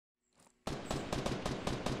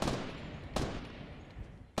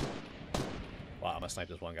I'm gonna snipe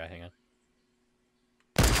this one guy. Hang on.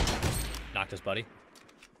 Knocked his buddy.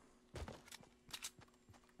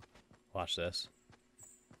 Watch this.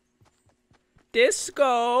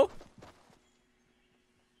 Disco!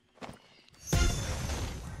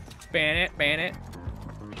 Ban it, ban it.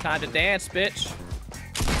 Time to dance, bitch.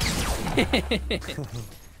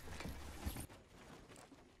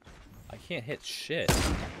 I can't hit shit.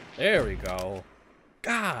 There we go.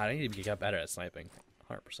 God, I need to get better at sniping.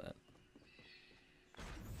 100%.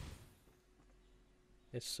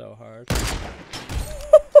 It's so hard.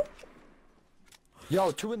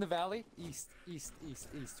 Yo, 2 in the valley. East.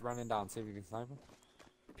 Running down. See if you can snipe him.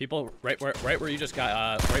 People, right where you just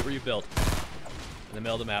got, right where you built. In the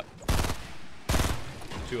middle of the map.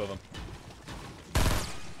 2 of them.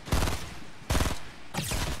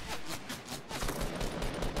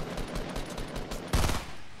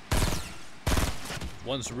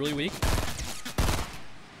 One's really weak.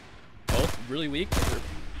 Both really weak. They're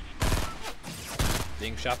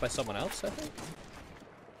being shot by someone else, I think.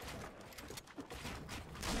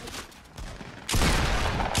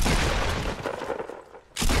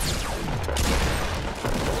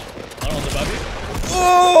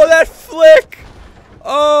 Oh, that flick!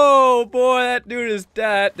 Oh boy, that dude is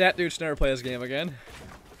that dude should never play this game again.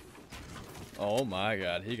 Oh my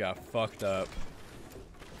god, he got fucked up.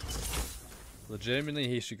 Legitimately,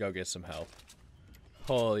 he should go get some help.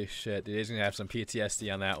 Holy shit, dude, he's gonna have some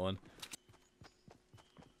PTSD on that one.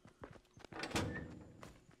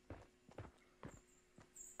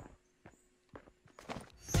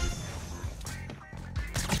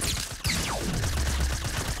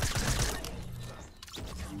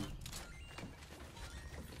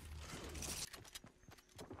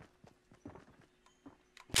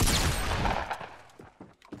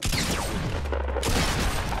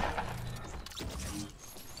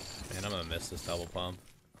 Man, I'm gonna miss this double pump.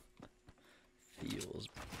 Feels.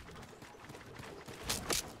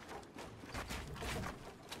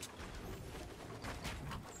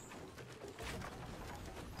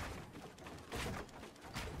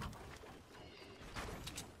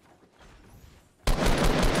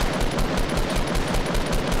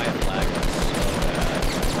 I am lagging so bad.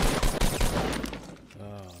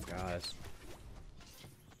 Oh, guys.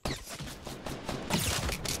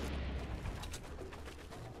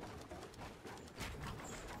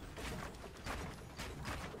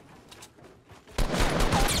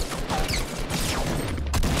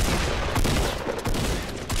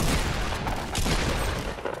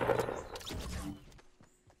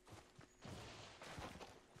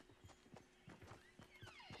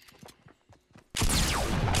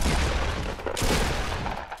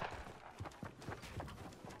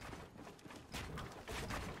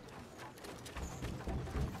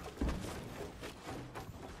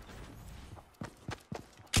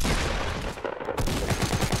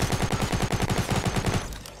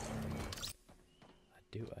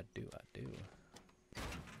 I do.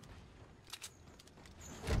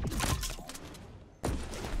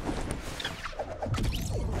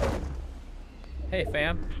 Hey,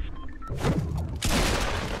 fam.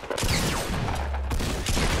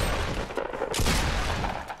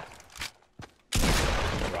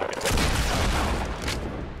 Rocket.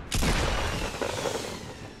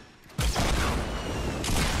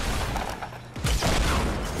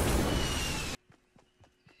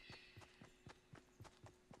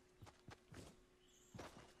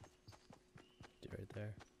 Right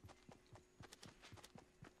there.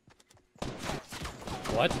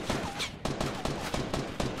 What?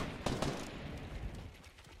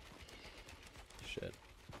 Shit.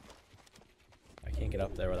 I can't get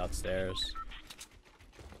up there without stairs.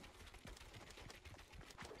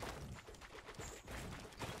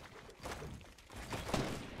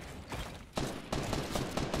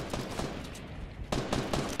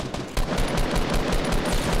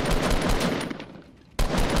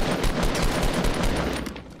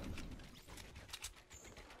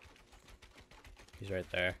 He's right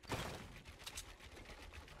there.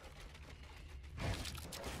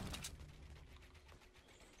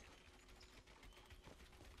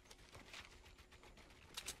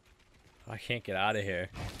 I can't get out of here.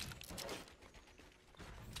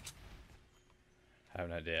 I have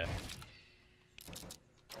no idea.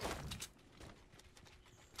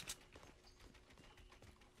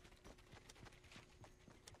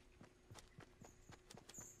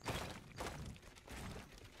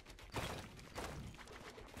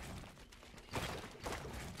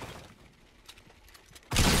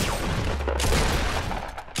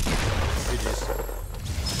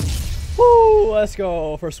 Woo! Let's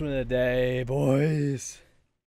go. First win of the day, boys.